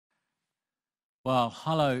Well,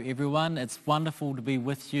 hello everyone. It's wonderful to be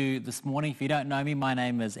with you this morning. If you don't know me, my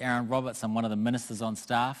name is Aaron Roberts. I'm one of the ministers on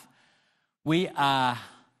staff. We are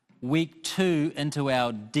week 2 into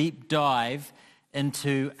our deep dive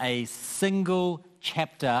into a single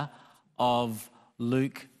chapter of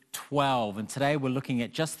Luke 12. And today we're looking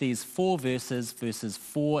at just these 4 verses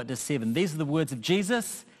 4 to 7. These are the words of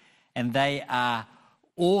Jesus, and they are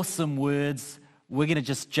awesome words. We're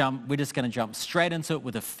just going to jump straight into it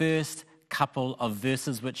with the first couple of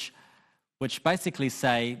verses which basically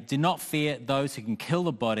say, do not fear those who can kill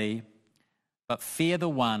the body, but fear the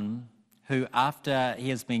one who after he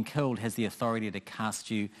has been killed has the authority to cast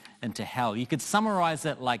you into hell. You could summarize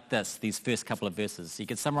it like this, these first couple of verses. You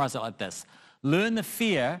could summarize it like this. Learn the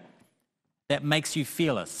fear that makes you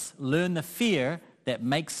fearless. Learn the fear that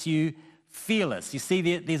makes you fearless. You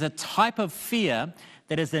see, there's a type of fear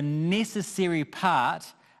that is a necessary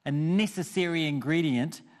part, a necessary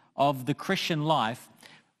ingredient of the Christian life,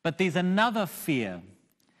 but there's another fear,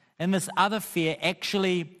 and this other fear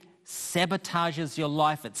actually sabotages your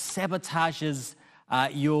life. It sabotages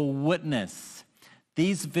your witness.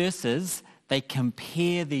 These verses, they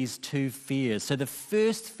compare these two fears. So the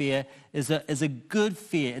first fear is a good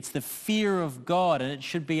fear. It's the fear of God, and it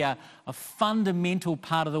should be a fundamental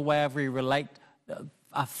part of the way we relate,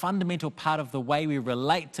 a fundamental part of the way we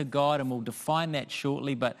relate to God, and we'll define that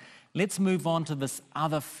shortly. But let's move on to this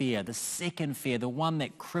other fear, the second fear, the one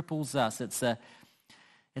that cripples us. It's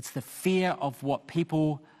the fear of what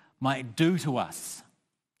people might do to us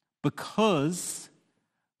because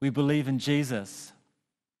we believe in Jesus.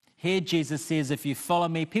 Here Jesus says, if you follow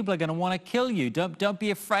me, people are going to want to kill you. Don't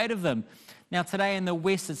be afraid of them. Now today in the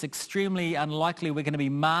West, it's extremely unlikely we're going to be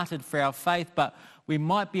martyred for our faith, but we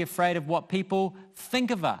might be afraid of what people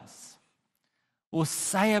think of us or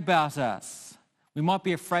say about us. We might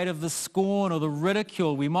be afraid of the scorn or the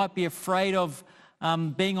ridicule. We might be afraid of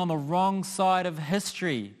being on the wrong side of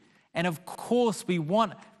history. And of course, we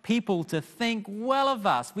want people to think well of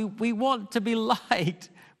us. We want to be liked.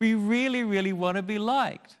 We really, really want to be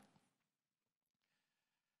liked.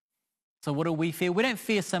 So what do we fear? We don't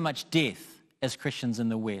fear so much death as Christians in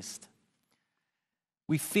the West.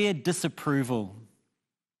 We fear disapproval.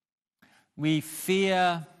 We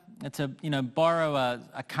fear, to borrow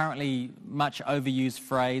a currently much overused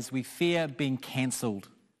phrase, we fear being cancelled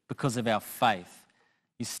because of our faith.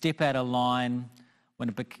 You step out of line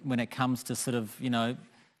when it comes to sort of,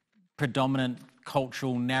 predominant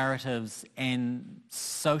cultural narratives, and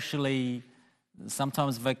socially,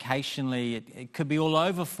 sometimes vocationally, it could be all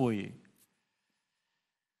over for you.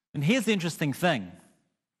 And here's the interesting thing.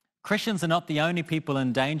 Christians are not the only people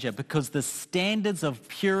in danger because the standards of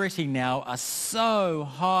purity now are so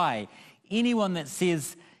high. Anyone that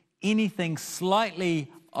says anything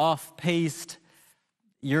slightly off-piste,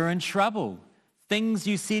 you're in trouble. Things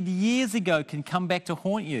you said years ago can come back to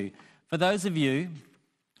haunt you. For those of you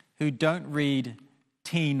who don't read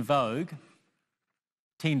Teen Vogue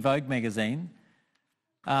magazine,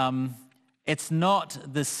 it's not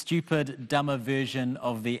the stupid, dumber version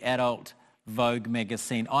of the adult Vogue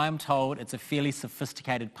magazine. I am told it's a fairly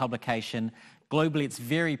sophisticated publication. Globally, it's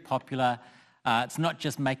very popular. It's not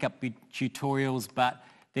just makeup tutorials, but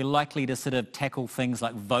they're likely to sort of tackle things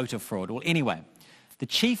like voter fraud. Well, anyway, the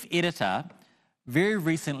chief editor very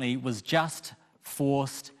recently was just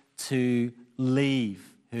forced to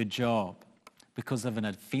leave her job because of an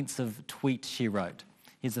offensive tweet she wrote.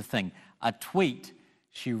 Here's the thing, a tweet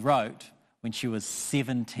she wrote when she was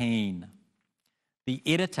 17. The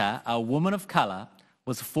editor, a woman of colour,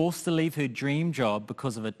 was forced to leave her dream job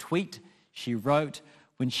because of a tweet she wrote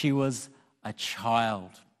when she was a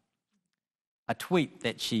child. A tweet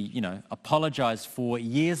that she, apologised for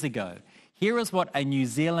years ago. Here is what a New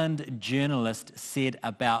Zealand journalist said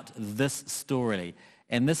about this story.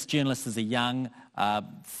 And this journalist is a young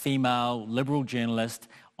female liberal journalist.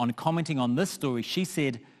 On commenting on this story, she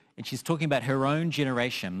said, and she's talking about her own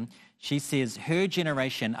generation, she says her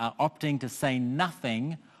generation are opting to say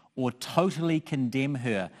nothing or totally condemn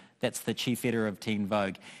her. That's the chief editor of Teen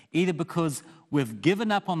Vogue. Either because we've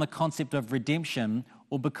given up on the concept of redemption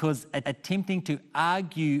or because attempting to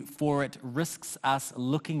argue for it risks us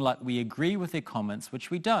looking like we agree with their comments, which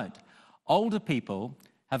we don't. Older people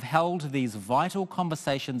have held these vital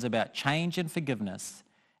conversations about change and forgiveness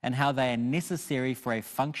and how they are necessary for a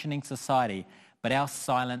functioning society, but our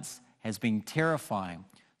silence has been terrifying.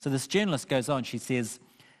 So this journalist goes on, she says,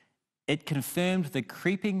 it confirmed the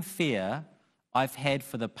creeping fear I've had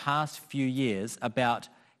for the past few years about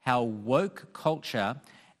how woke culture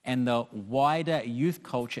and the wider youth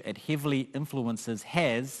culture it heavily influences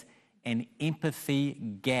has an empathy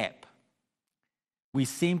gap. we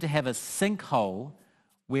seem to have a sinkhole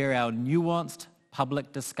where our nuanced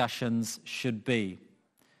public discussions should be.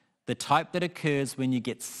 The type that occurs when you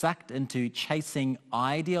get sucked into chasing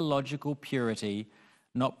ideological purity,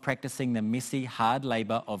 not practicing the messy, hard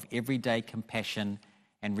labor of everyday compassion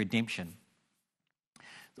and redemption.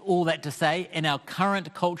 All that to say, in our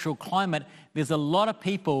current cultural climate, there's a lot of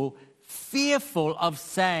people fearful of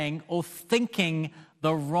saying or thinking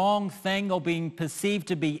the wrong thing or being perceived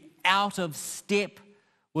to be out of step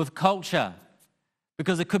with culture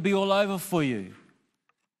because it could be all over for you.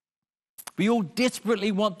 We all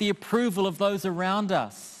desperately want the approval of those around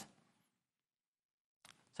us.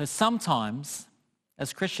 So sometimes,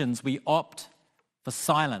 as Christians, we opt for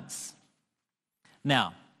silence.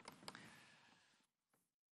 Now,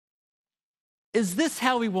 is this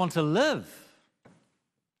how we want to live?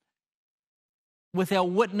 With our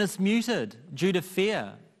witness muted due to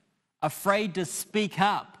fear, afraid to speak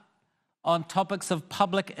up on topics of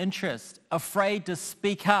public interest, afraid to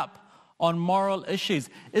speak up on moral issues.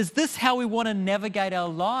 Is this how we want to navigate our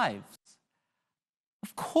lives?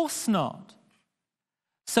 Of course not.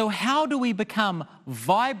 So how do we become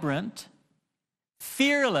vibrant,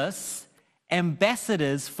 fearless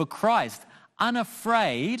ambassadors for Christ,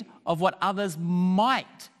 unafraid of what others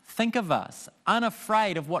might think of us,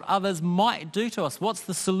 unafraid of what others might do to us? What's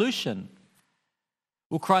the solution?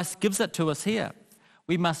 Well, Christ gives it to us here.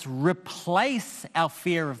 We must replace our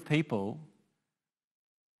fear of people,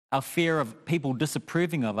 our fear of people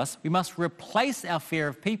disapproving of us. We must replace our fear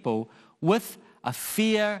of people with a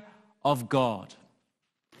fear of God.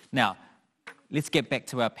 Now, let's get back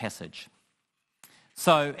to our passage.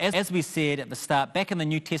 So, as we said at the start, back in the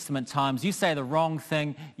New Testament times, you say the wrong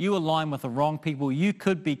thing, you align with the wrong people, you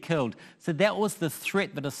could be killed. So that was the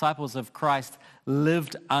threat the disciples of Christ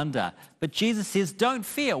lived under. But Jesus says, don't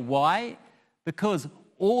fear. Why? Because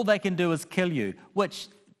all they can do is kill you, which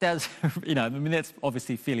does, that's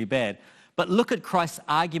obviously fairly bad. But look at Christ's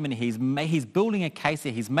argument. He's building a case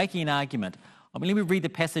here. He's making an argument. Let me read the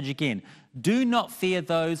passage again. Do not fear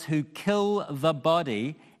those who kill the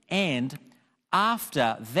body, and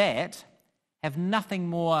after that have nothing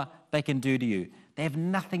more they can do to you. They have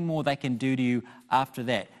nothing more they can do to you after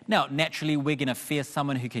that. Now, naturally, we're going to fear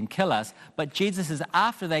someone who can kill us, but Jesus says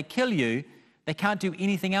after they kill you, they can't do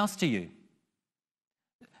anything else to you.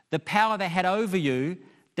 The power they had over you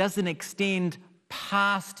doesn't extend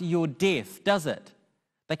past your death, does it?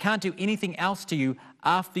 They can't do anything else to you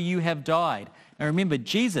after you have died. Now remember,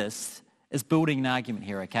 Jesus is building an argument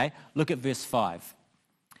here, okay? Look at verse 5.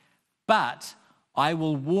 But I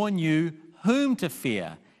will warn you whom to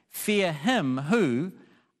fear. Fear him who,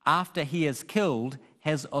 after he is killed,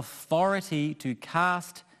 has authority to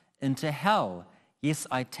cast into hell. Yes,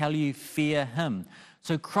 I tell you, fear him.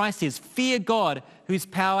 So Christ says, fear God, whose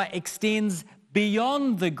power extends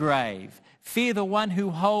beyond the grave. Fear the one who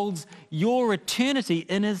holds your eternity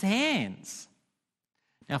in his hands.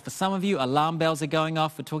 Now, for some of you, alarm bells are going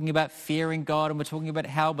off. We're talking about fearing God and we're talking about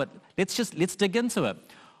hell, but let's dig into it.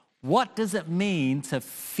 What does it mean to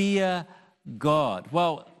fear God?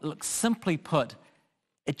 Well, look, simply put,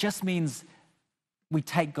 it just means we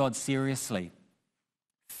take God seriously.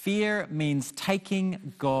 Fear means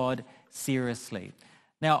taking God seriously.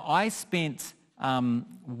 Now, I spent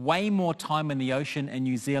way more time in the ocean in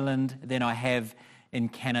New Zealand than I have in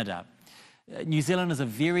Canada. New Zealand is a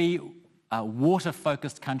very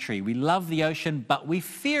water-focused country. We love the ocean, but we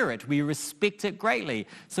fear it. We respect it greatly.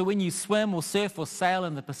 So when you swim or surf or sail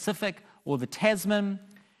in the Pacific or the Tasman,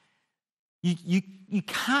 you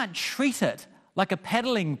can't treat it like a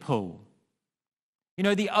paddling pool. You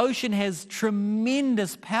know, the ocean has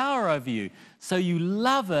tremendous power over you. So you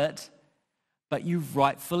love it, but you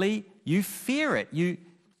fear it. You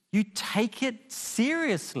take it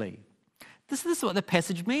seriously. This is what the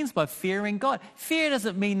passage means by fearing God. Fear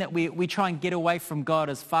doesn't mean that we try and get away from God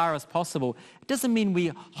as far as possible. It doesn't mean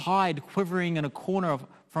we hide quivering in a corner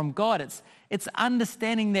from God. It's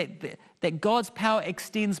understanding that God's power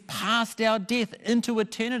extends past our death into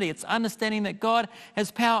eternity. It's understanding that God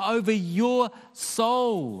has power over your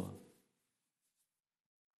soul.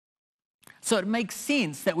 So it makes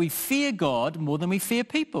sense that we fear God more than we fear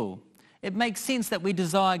people. It makes sense that we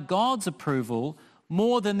desire God's approval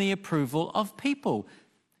more than the approval of people.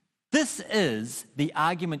 This is the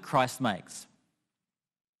argument Christ makes.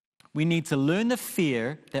 We need to learn the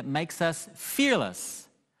fear that makes us fearless.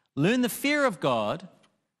 Learn the fear of God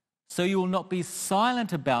so you will not be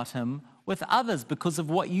silent about him with others because of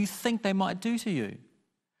what you think they might do to you.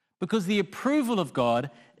 Because the approval of God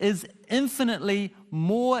is infinitely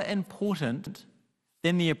more important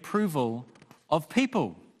than the approval of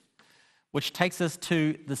people. which takes us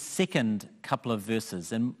to the second couple of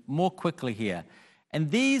verses, and more quickly here. And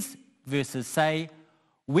these verses say,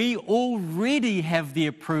 we already have the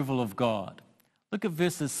approval of God. Look at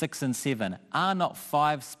verses 6 and 7. Are not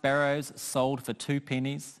 5 sparrows sold for 2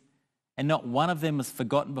 pennies, and not one of them is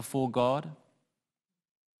forgotten before God?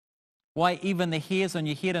 Why, even the hairs on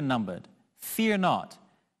your head are numbered. Fear not,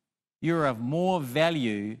 you are of more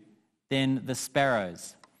value than the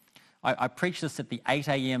sparrows. I preached this at the 8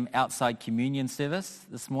 a.m. outside communion service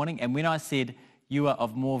this morning, and when I said you are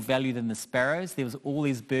of more value than the sparrows, there was all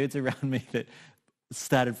these birds around me that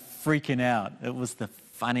started freaking out. It was the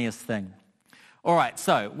funniest thing. All right,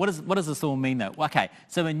 so what does this all mean though? Okay,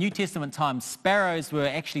 so in New Testament times, sparrows were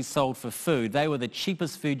actually sold for food. They were the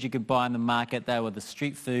cheapest food you could buy in the market. They were the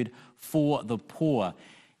street food for the poor.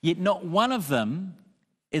 Yet not one of them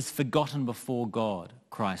is forgotten before God,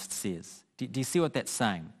 Christ says. Do you see what that's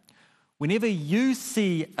saying? Whenever you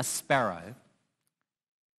see a sparrow,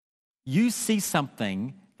 you see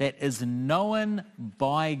something that is known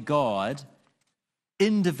by God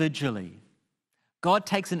individually. God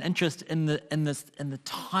takes an interest in the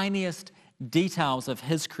tiniest details of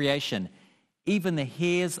his creation. Even the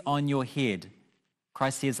hairs on your head,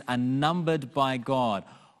 Christ says, are numbered by God.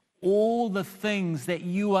 All the things that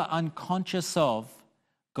you are unconscious of,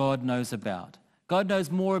 God knows about. God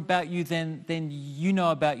knows more about you than you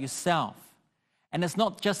know about yourself. And it's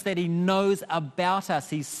not just that he knows about us.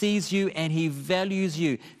 He sees you and he values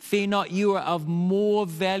you. Fear not, you are of more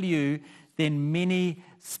value than many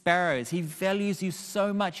sparrows. He values you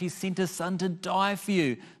so much. He sent his son to die for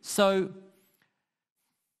you. So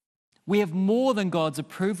we have more than God's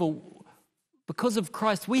approval. Because of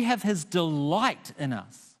Christ, we have his delight in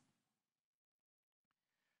us.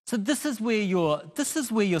 So this is where your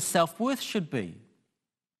self-worth should be.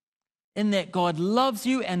 In that God loves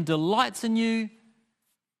you and delights in you.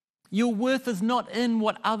 Your worth is not in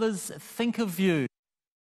what others think of you.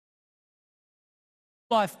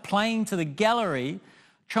 Life playing to the gallery,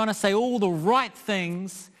 trying to say all the right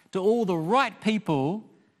things to all the right people.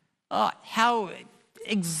 Oh, how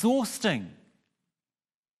exhausting.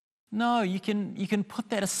 No, you can put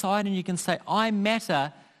that aside and you can say, I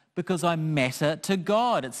matter because I matter to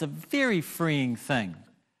God. It's a very freeing thing.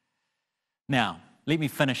 Now, let me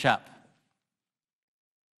finish up.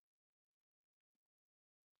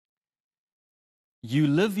 You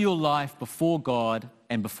live your life before God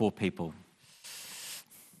and before people.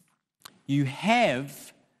 You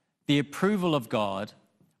have the approval of God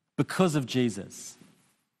because of Jesus.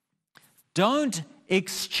 Don't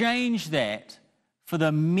exchange that for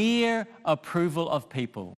the mere approval of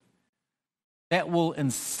people. That will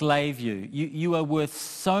enslave you. You are worth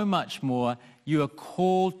so much more. You are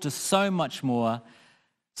called to so much more.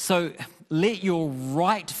 So let your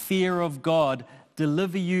right fear of God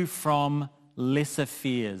deliver you from lesser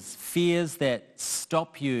fears, fears that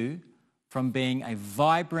stop you from being a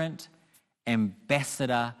vibrant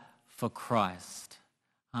ambassador for Christ.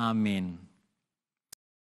 Amen.